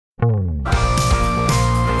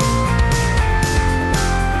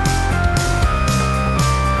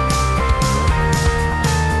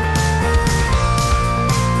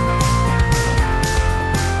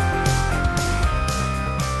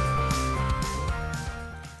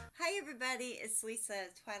everybody, it's Lisa,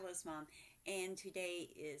 Twyla's mom, and today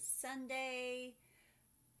is Sunday,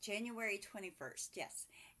 January 21st, yes,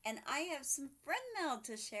 and I have some friend mail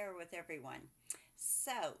to share with everyone.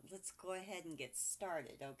 So, let's go ahead and get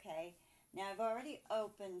started, okay? Now, I've already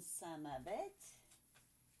opened some of it,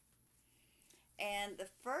 and the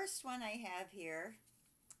first one I have here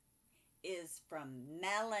is from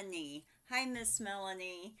Melanie. Hi, Miss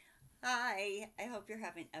Melanie. Hi, I hope you're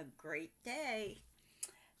having a great day.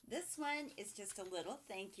 This one is just a little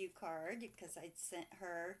thank you card because I'd sent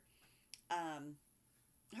her,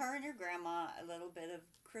 her and her grandma a little bit of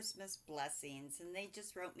Christmas blessings, and they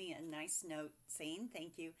just wrote me a nice note saying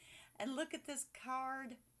thank you. And look at this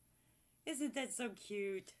card. Isn't that so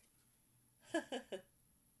cute?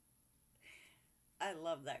 I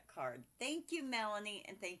love that card. Thank you, Melanie,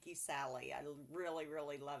 and thank you, Sally. I really,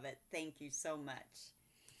 really love it. Thank you so much.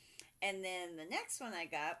 And then the next one I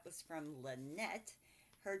got was from Lynette.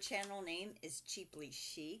 Her channel name is Cheaply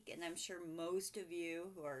Chic, and I'm sure most of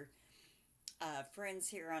you who are friends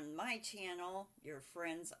here on my channel, you're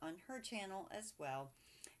friends on her channel as well.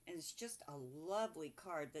 And it's just a lovely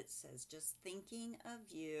card that says, just thinking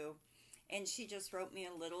of you. And she just wrote me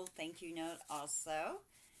a little thank you note also.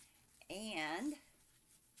 And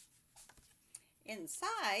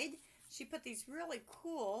inside, she put these really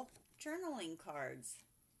cool journaling cards.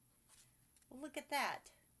 Look at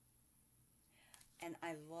that. And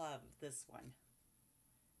I love this one.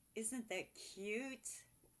 Isn't that cute?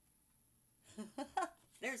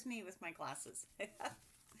 There's me with my glasses.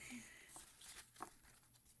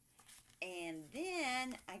 And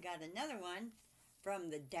then I got another one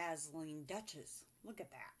from the Dazzling Duchess. Look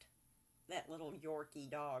at that. That little Yorkie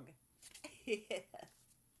dog.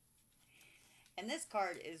 And this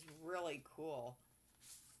card is really cool.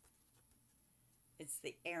 It's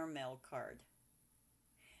the airmail card.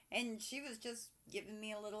 And she was just giving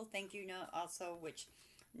me a little thank you note also, which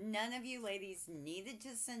none of you ladies needed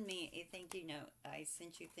to send me a thank you note. I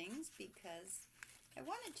sent you things because I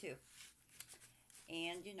wanted to.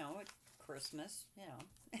 And, you know, it's Christmas,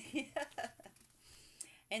 you know.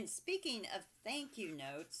 And speaking of thank you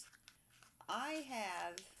notes, I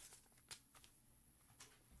have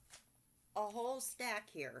a whole stack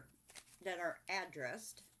here that are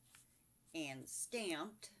addressed and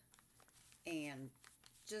stamped and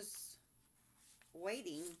just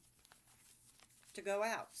waiting to go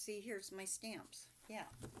out. See, here's my stamps. Yeah.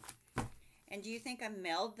 And do you think I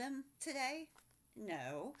mailed them today?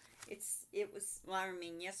 No.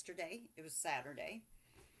 Yesterday. It was Saturday.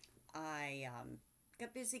 I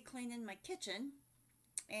got busy cleaning my kitchen,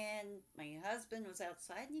 and my husband was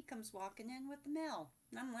outside, and he comes walking in with the mail.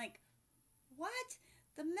 And I'm like, what?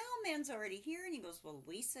 The mailman's already here. And he goes, well,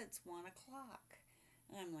 Lisa, it's 1 o'clock.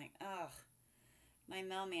 And I'm like, ugh. My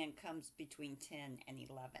mailman comes between 10 and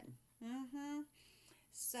 11.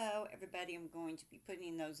 So, everybody, I'm going to be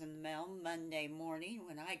putting those in the mail Monday morning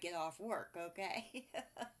when I get off work, okay?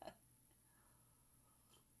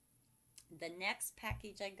 The next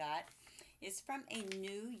package I got is from a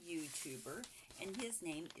new YouTuber, and his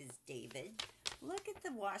name is David. Look at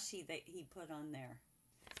the washi that he put on there.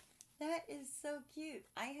 That is so cute.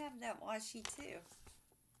 I have that washi too.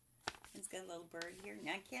 It's got a little bird here.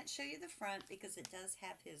 Now, I can't show you the front because it does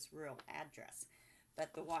have his real address.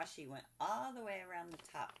 But the washi went all the way around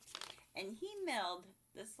the top. And he mailed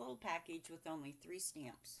this little package with only 3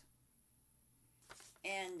 stamps.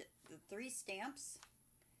 And the 3 stamps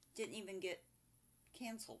didn't even get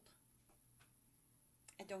canceled.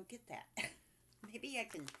 I don't get that. Maybe I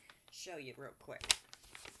can show you real quick.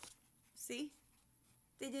 See?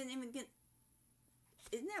 They didn't even get...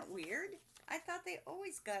 Isn't that weird? I thought they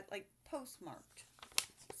always got, like, postmarked.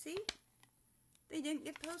 See? They didn't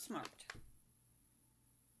get postmarked.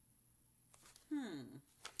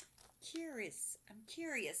 Curious. I'm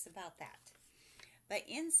curious about that. But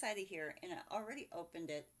inside of here, and I already opened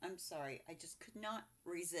it. I'm sorry. I just could not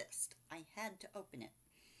resist. I had to open it.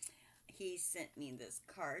 He sent me this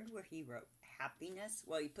card where he wrote happiness.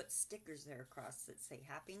 Well, he put stickers there across that say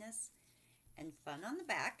happiness and fun on the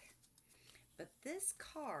back. But this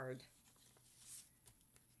card,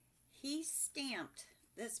 he stamped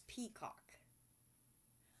this peacock.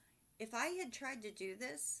 If I had tried to do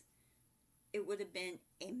this, it would have been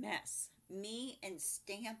a mess. Me and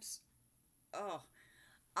stamps, oh,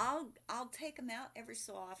 I'll take them out every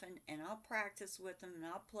so often, and I'll practice with them, and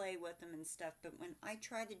I'll play with them and stuff. But when I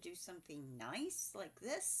try to do something nice like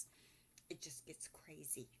this, it just gets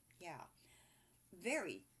crazy. Yeah.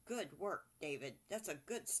 Very good work, David. That's a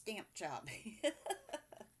good stamp job.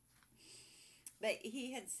 But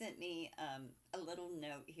he had sent me a little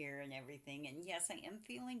note here and everything. And yes, I am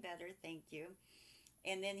feeling better. Thank you.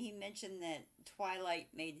 And then he mentioned that Twilight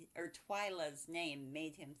made, or Twyla's name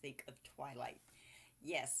made him think of Twilight.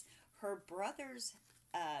 Yes, her brothers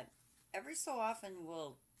every so often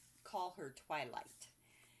will call her Twilight.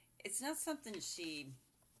 It's not something she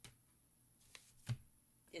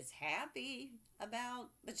is happy about,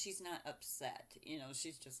 but she's not upset. You know,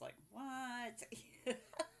 she's just like, what?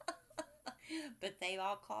 But they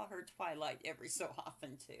all call her Twilight every so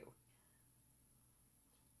often, too.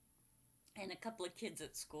 And a couple of kids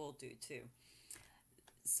at school do, too.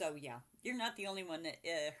 So, yeah, you're not the only one that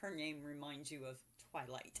her name reminds you of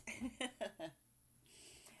Twilight.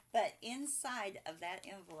 But inside of that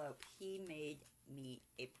envelope, he made me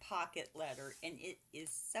a pocket letter, and it is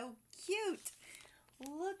so cute.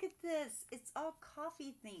 Look at this. It's all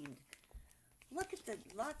coffee themed. Look at the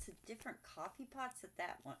lots of different coffee pots at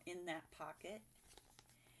that one in that pocket.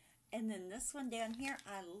 And then this one down here,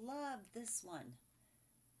 I love this one.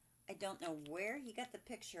 I don't know where he got the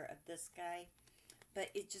picture of this guy, but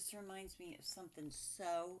it just reminds me of something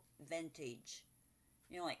so vintage.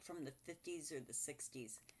 You know, like from the 50s or the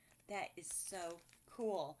 60s. That is so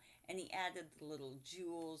cool. And he added the little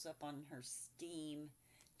jewels up on her steam.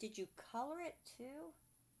 Did you color it too?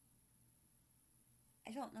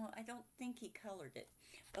 I don't know. I don't think he colored it.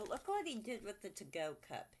 But look what he did with the to-go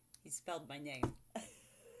cup. He spelled my name.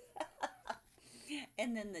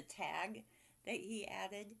 And then the tag that he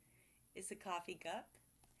added is a coffee cup.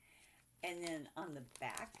 And then on the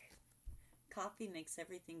back, coffee makes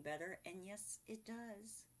everything better. And yes, it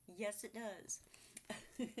does. Yes, it does.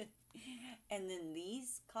 And then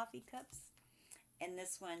these coffee cups. And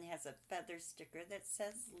this one has a feather sticker that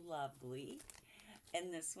says lovely.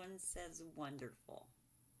 And this one says wonderful.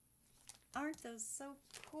 Aren't those so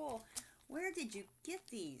cool? Where did you get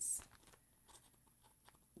these?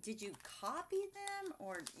 Did you copy them?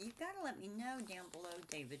 Or you've got to let me know down below,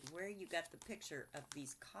 David, where you got the picture of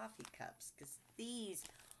these coffee cups. Because these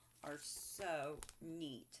are so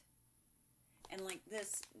neat. And like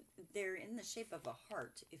this, they're in the shape of a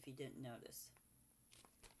heart, if you didn't notice.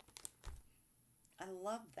 I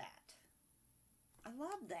love that. I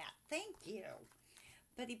love that. Thank you.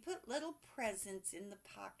 But he put little presents in the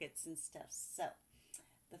pockets and stuff. So,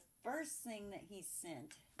 the first thing that he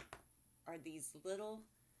sent are these little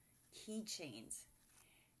keychains.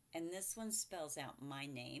 And this one spells out my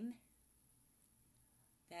name.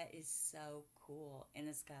 That is so cool. And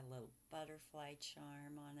it's got a little butterfly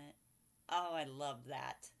charm on it. Oh, I love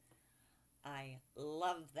that. I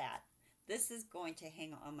love that. This is going to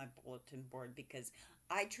hang on my bulletin board because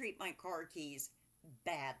I treat my car keys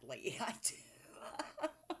badly. I do.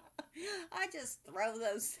 I just throw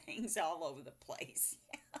those things all over the place.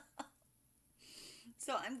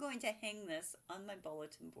 So I'm going to hang this on my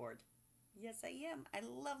bulletin board. Yes, I am. I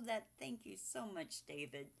love that. Thank you so much,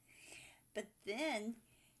 David. But then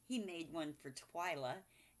he made one for Twyla,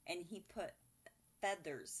 and he put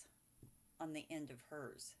feathers on the end of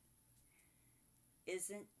hers.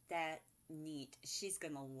 Isn't that neat? She's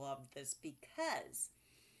going to love this because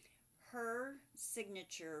her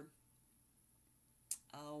signature,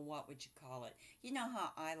 oh, what would you call it? You know how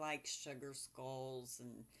I like sugar skulls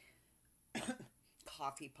and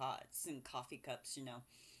coffee pots and coffee cups, you know.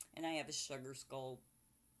 And I have a sugar skull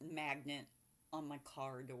magnet on my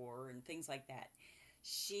car door and things like that.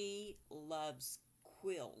 She loves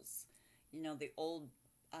quills. You know, the old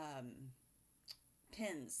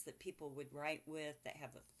pens that people would write with that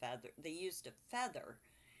have a feather. They used a feather.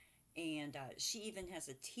 And she even has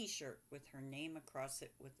a t-shirt with her name across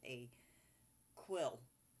it with a quill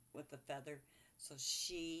with a feather. So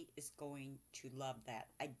she is going to love that.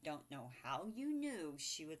 I don't know how you knew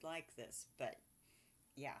she would like this, but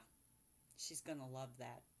yeah, she's going to love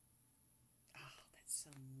that. Oh, that's so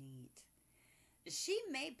neat. She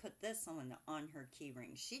may put this on her key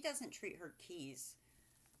ring. She doesn't treat her keys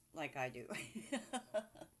like I do.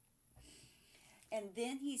 And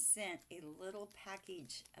then he sent a little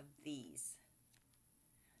package of these.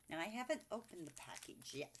 Now, I haven't opened the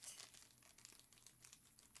package yet.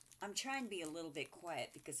 I'm trying to be a little bit quiet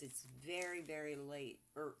because it's very, very late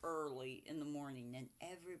or early in the morning and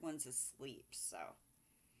everyone's asleep, so.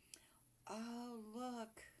 Oh,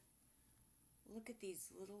 look. Look at these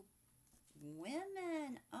little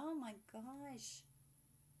women. Oh, my gosh.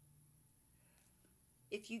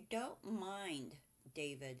 If you don't mind,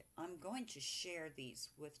 David, I'm going to share these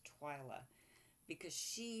with Twyla because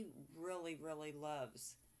she really, really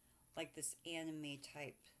loves like this anime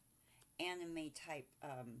type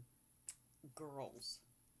girls.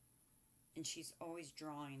 And she's always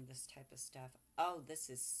drawing this type of stuff. Oh, this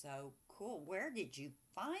is so cool. Where did you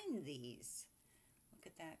find these? Look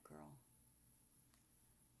at that girl.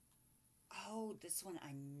 Oh, Oh, this one,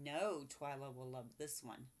 I know Twyla will love this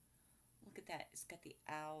one. Look at that. It's got the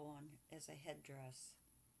owl on as a headdress.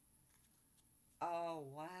 Oh,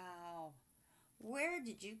 wow. Where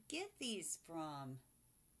did you get these from?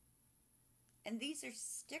 And these are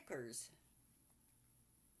stickers.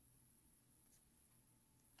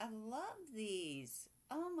 I love these.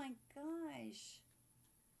 Oh my gosh.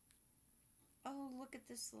 Oh, look at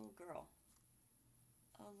this little girl.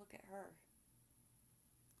 Oh, look at her.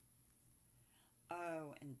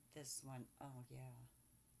 Oh, and this one. Oh, yeah.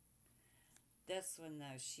 This one,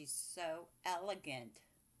 though, she's so elegant.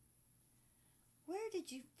 Where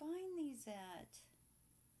did you find these at?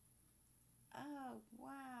 Oh,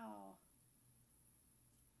 wow.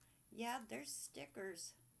 Yeah, they're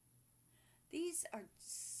stickers. These are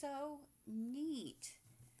so neat.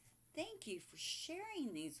 Thank you for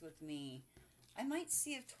sharing these with me. I might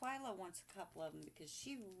see if Twyla wants a couple of them because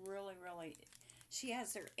she really, she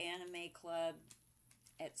has her anime club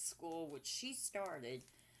at school, which she started,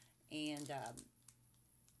 and,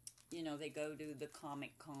 you know, they go to the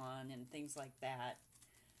Comic Con and things like that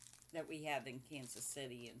we have in Kansas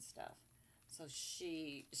City and stuff. So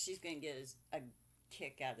she's going to get a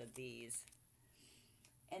kick out of these.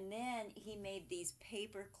 And then he made these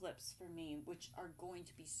paper clips for me, which are going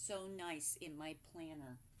to be so nice in my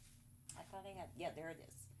planner. I thought I had, yeah, there it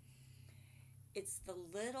is. It's the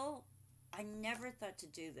little, I never thought to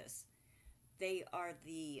do this. They are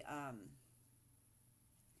the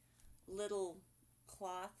little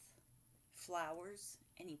cloth flowers,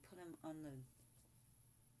 and he put them on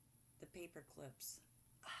the paper clips.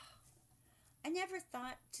 Oh, I never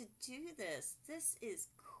thought to do this. This is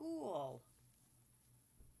cool.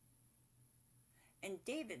 And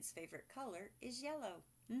David's favorite color is yellow.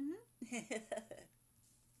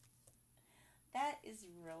 That is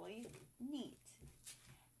really neat.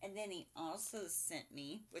 And then he also sent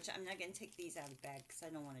me, which I'm not going to take these out of the bag because I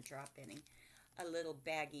don't want to drop any, a little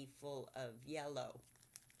baggie full of yellow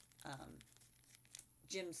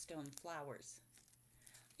gemstone flowers.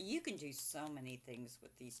 You can do so many things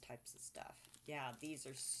with these types of stuff. Yeah, these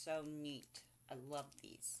are so neat. I love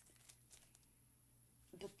these.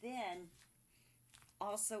 But then,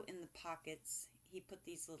 also in the pockets, he put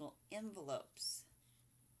these little envelopes.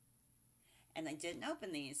 And I didn't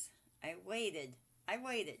open these. I waited.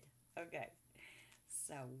 Okay.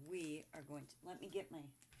 So we are going to, let me get my,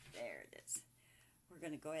 there it is. We're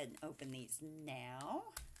going to go ahead and open these now.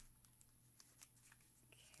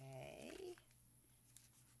 Okay.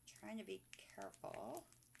 Trying to be careful.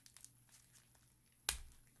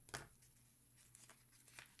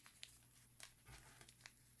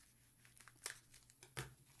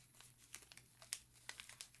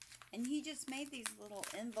 And he just made these little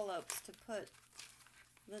envelopes to put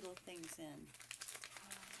little things in.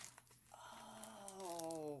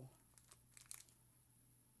 Oh,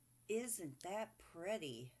 isn't that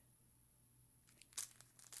pretty?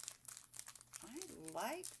 I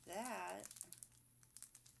like that.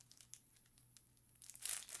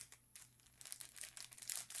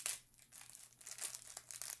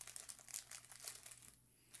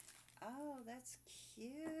 Oh, that's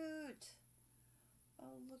cute.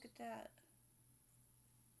 Oh, look at that.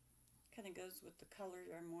 Kind of goes with the color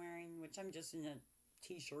I'm wearing, which I'm just in a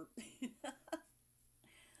t-shirt.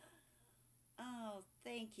 Oh,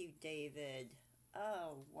 thank you, David.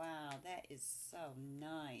 Oh, wow, that is so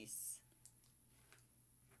nice.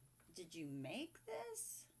 Did you make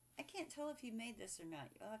this? I can't tell if you made this or not.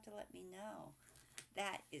 You'll have to let me know.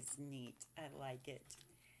 That is neat. I like it.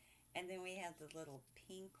 And then we have the little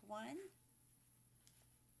pink one.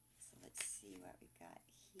 So let's see what we got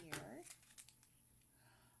here.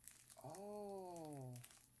 Oh.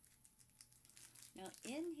 Now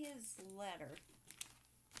in his letter,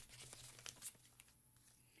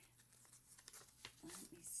 let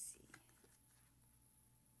me see.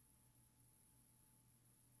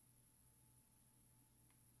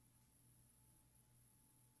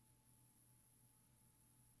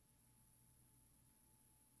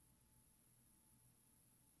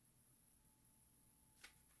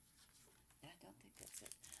 I don't think that's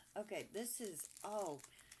it. Okay, this is, oh,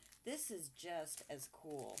 this is just as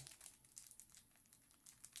cool.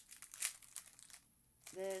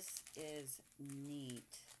 This is neat.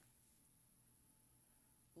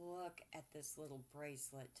 Look at this little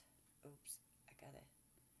bracelet. Oops, I gotta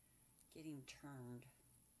get him turned.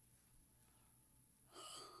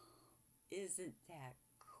 Isn't that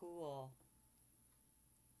cool?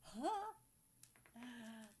 Huh?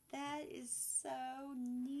 That is so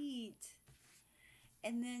neat.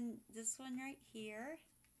 And then this one right here.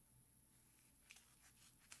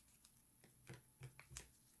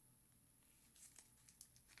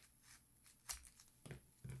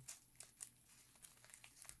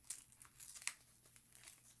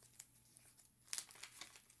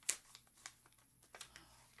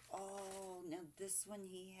 this one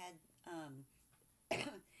he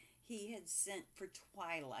had sent for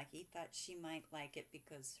Twilight. He thought she might like it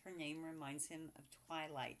because her name reminds him of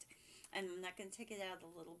Twilight. And I'm not going to take it out of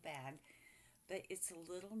the little bag, but it's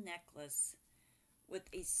a little necklace with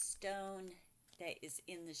a stone that is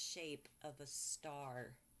in the shape of a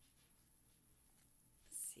star.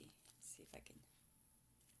 Let's see if I can.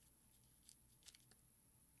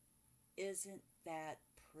 Isn't that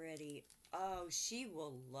pretty? Oh, she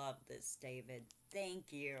will love this, David.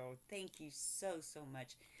 Thank you. Thank you so, so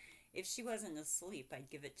much. If she wasn't asleep, I'd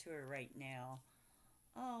give it to her right now.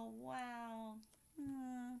 Oh, wow.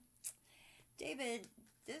 David,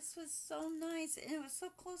 this was so nice, and it was so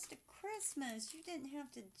close to Christmas. You didn't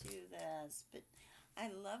have to do this, but I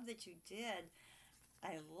love that you did.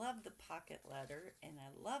 I love the pocket letter, and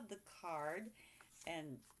I love the card,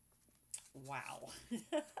 and wow.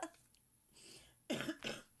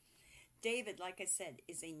 David, like I said,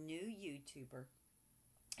 is a new YouTuber,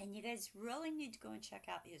 and you guys really need to go and check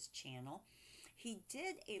out his channel. He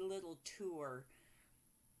did a little tour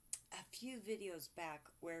a few videos back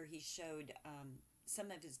where he showed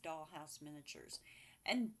some of his dollhouse miniatures,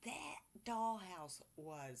 and that dollhouse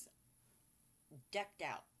was decked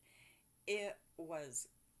out. It was,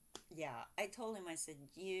 yeah, I told him, I said,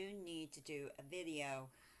 you need to do a video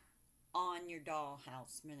on your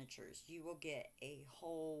dollhouse miniatures. You will get a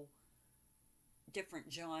whole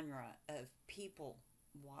different genre of people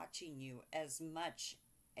watching you as much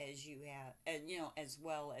as you have, and you know, as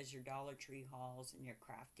well as your Dollar Tree hauls and your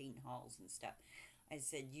crafting hauls and stuff. I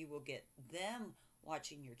said you will get them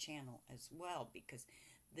watching your channel as well, because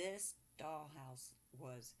this dollhouse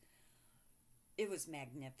was, it was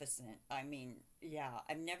magnificent. I mean, yeah,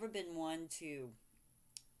 I've never been one to,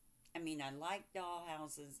 I mean, I like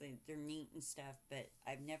dollhouses, they're neat and stuff, but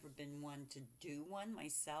I've never been one to do one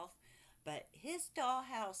myself. But his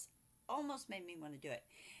dollhouse almost made me want to do it.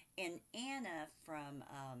 And Anna from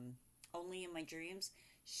Only in My Dreams,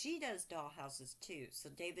 she does dollhouses too. So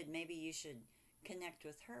David, maybe you should connect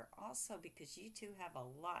with her also, because you two have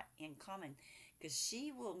a lot in common. Because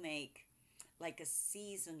she will make like a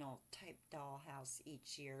seasonal type dollhouse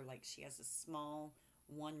each year. Like she has a small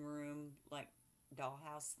one room like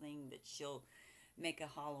dollhouse thing that she'll make a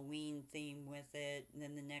Halloween theme with it, and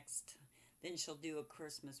then then she'll do a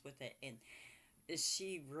Christmas with it. And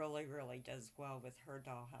she really, really does well with her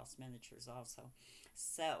dollhouse miniatures also.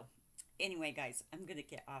 So anyway, guys, I'm gonna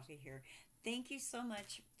get off of here. Thank you so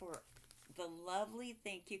much for the lovely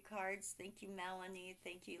thank you cards. Thank you, Melanie.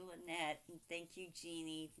 Thank you, Lynette. And thank you,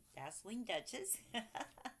 Jeannie, Dazzling Duchess.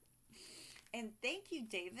 And thank you,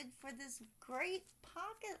 David, for this great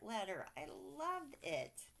pocket letter. I loved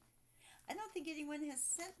it. I don't think anyone has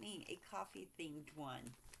sent me a coffee themed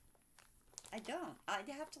one. I don't. I'd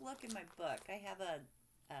have to look in my book. I have a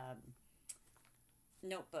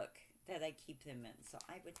notebook that I keep them in, so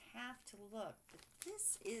I would have to look. But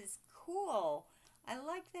this is cool. I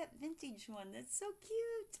like that vintage one. That's so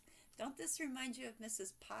cute. Don't this remind you of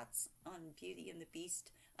Mrs. Potts on Beauty and the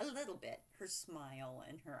Beast? A little bit. Her smile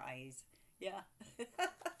and her eyes. Yeah.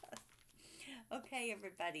 Okay,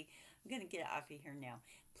 everybody. I'm going to get off of here now.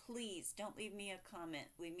 Please don't leave me a comment.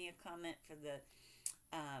 Leave me a comment for the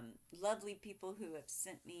lovely people who have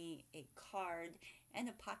sent me a card and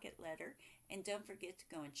a pocket letter. And don't forget to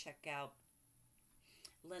go and check out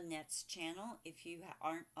Lynette's channel. If you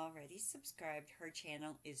aren't already subscribed, her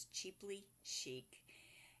channel is Cheaply Chic.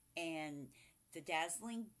 And the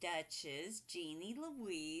Dazzling Duchess, Jeannie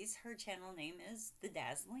Louise, her channel name is the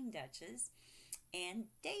Dazzling Duchess. And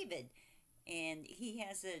David, and he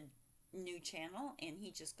has a new channel, and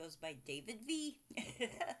he just goes by David V.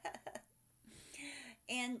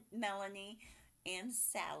 And Melanie and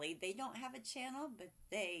Sally, they don't have a channel, but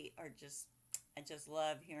they are just, I just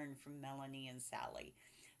love hearing from Melanie and Sally.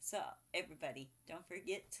 So everybody, don't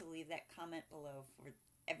forget to leave that comment below for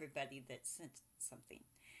everybody that sent something.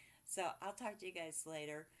 So I'll talk to you guys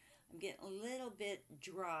later. I'm getting a little bit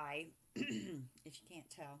dry, if you can't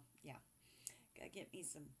tell. Yeah, gotta get me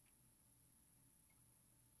some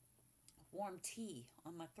warm tea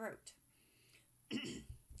on my throat.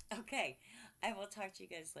 Okay, I will talk to you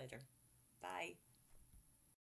guys later. Bye.